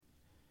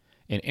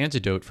an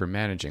antidote for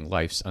managing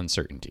life's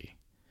uncertainty.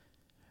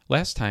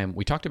 Last time,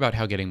 we talked about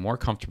how getting more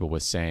comfortable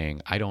with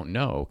saying, "I don't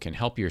know," can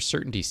help your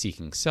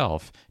certainty-seeking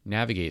self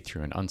navigate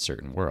through an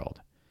uncertain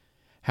world.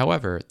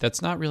 However,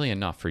 that's not really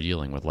enough for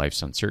dealing with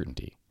life's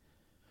uncertainty.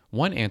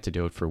 One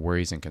antidote for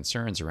worries and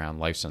concerns around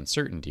life's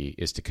uncertainty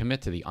is to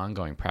commit to the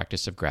ongoing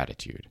practice of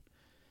gratitude.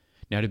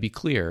 Now, to be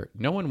clear,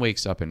 no one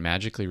wakes up and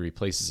magically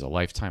replaces a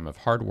lifetime of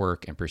hard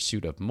work and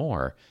pursuit of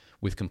more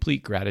with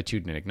complete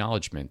gratitude and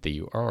acknowledgement that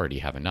you already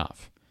have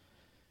enough.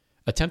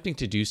 Attempting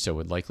to do so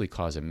would likely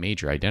cause a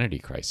major identity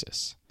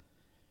crisis.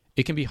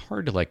 It can be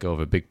hard to let go of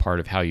a big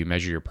part of how you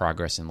measure your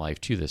progress in life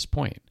to this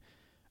point,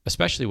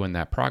 especially when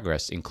that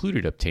progress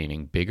included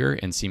obtaining bigger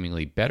and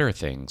seemingly better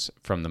things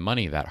from the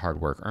money that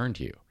hard work earned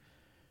you.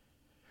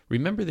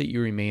 Remember that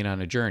you remain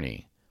on a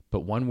journey,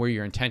 but one where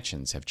your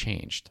intentions have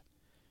changed.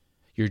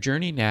 Your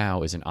journey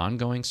now is an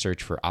ongoing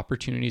search for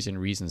opportunities and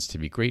reasons to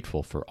be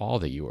grateful for all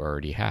that you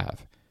already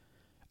have.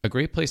 A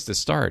great place to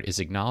start is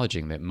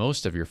acknowledging that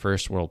most of your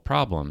first world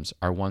problems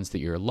are ones that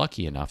you're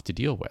lucky enough to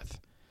deal with.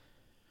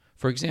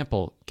 For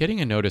example, getting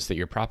a notice that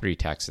your property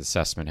tax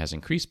assessment has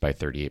increased by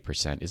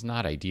 38% is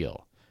not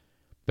ideal.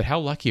 But how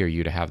lucky are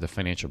you to have the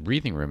financial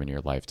breathing room in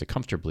your life to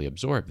comfortably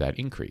absorb that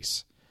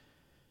increase?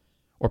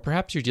 Or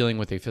perhaps you're dealing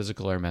with a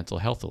physical or mental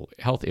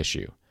health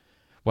issue.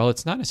 While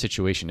it's not a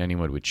situation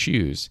anyone would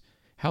choose,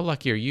 how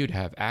lucky are you to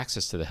have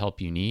access to the help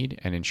you need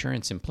and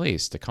insurance in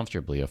place to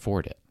comfortably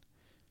afford it?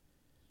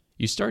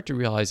 You start to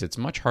realize it's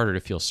much harder to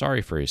feel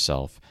sorry for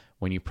yourself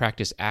when you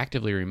practice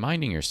actively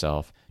reminding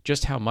yourself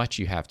just how much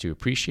you have to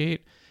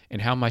appreciate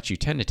and how much you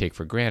tend to take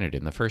for granted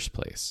in the first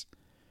place.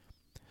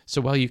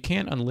 So while you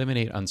can't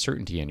eliminate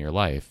uncertainty in your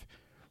life,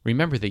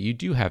 remember that you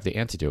do have the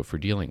antidote for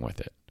dealing with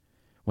it.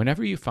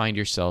 Whenever you find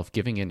yourself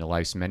giving in to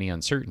life's many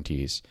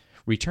uncertainties,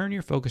 return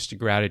your focus to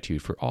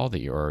gratitude for all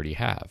that you already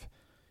have.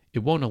 It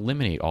won't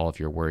eliminate all of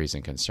your worries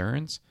and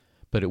concerns,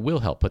 but it will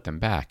help put them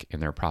back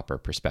in their proper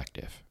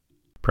perspective.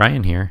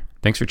 Brian here.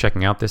 Thanks for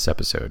checking out this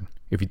episode.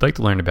 If you'd like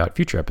to learn about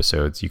future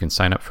episodes, you can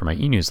sign up for my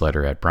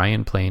e-newsletter at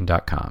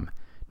brianplain.com.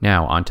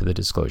 Now, on to the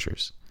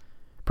disclosures.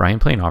 Brian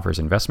Plain offers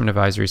investment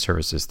advisory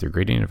services through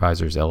Gradient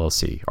Advisors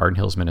LLC, Arden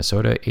Hills,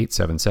 Minnesota,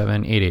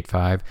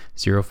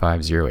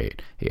 877-885-0508,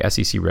 a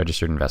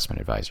SEC-registered investment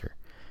advisor.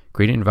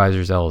 Gradient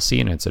Advisors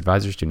LLC and its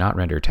advisors do not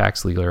render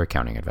tax, legal, or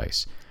accounting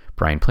advice.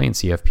 Brian Plain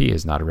CFP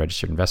is not a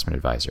registered investment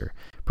advisor.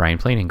 Brian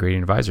Plain and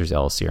Gradient Advisors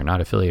LLC are not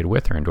affiliated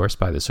with or endorsed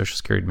by the Social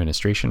Security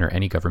Administration or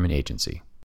any government agency.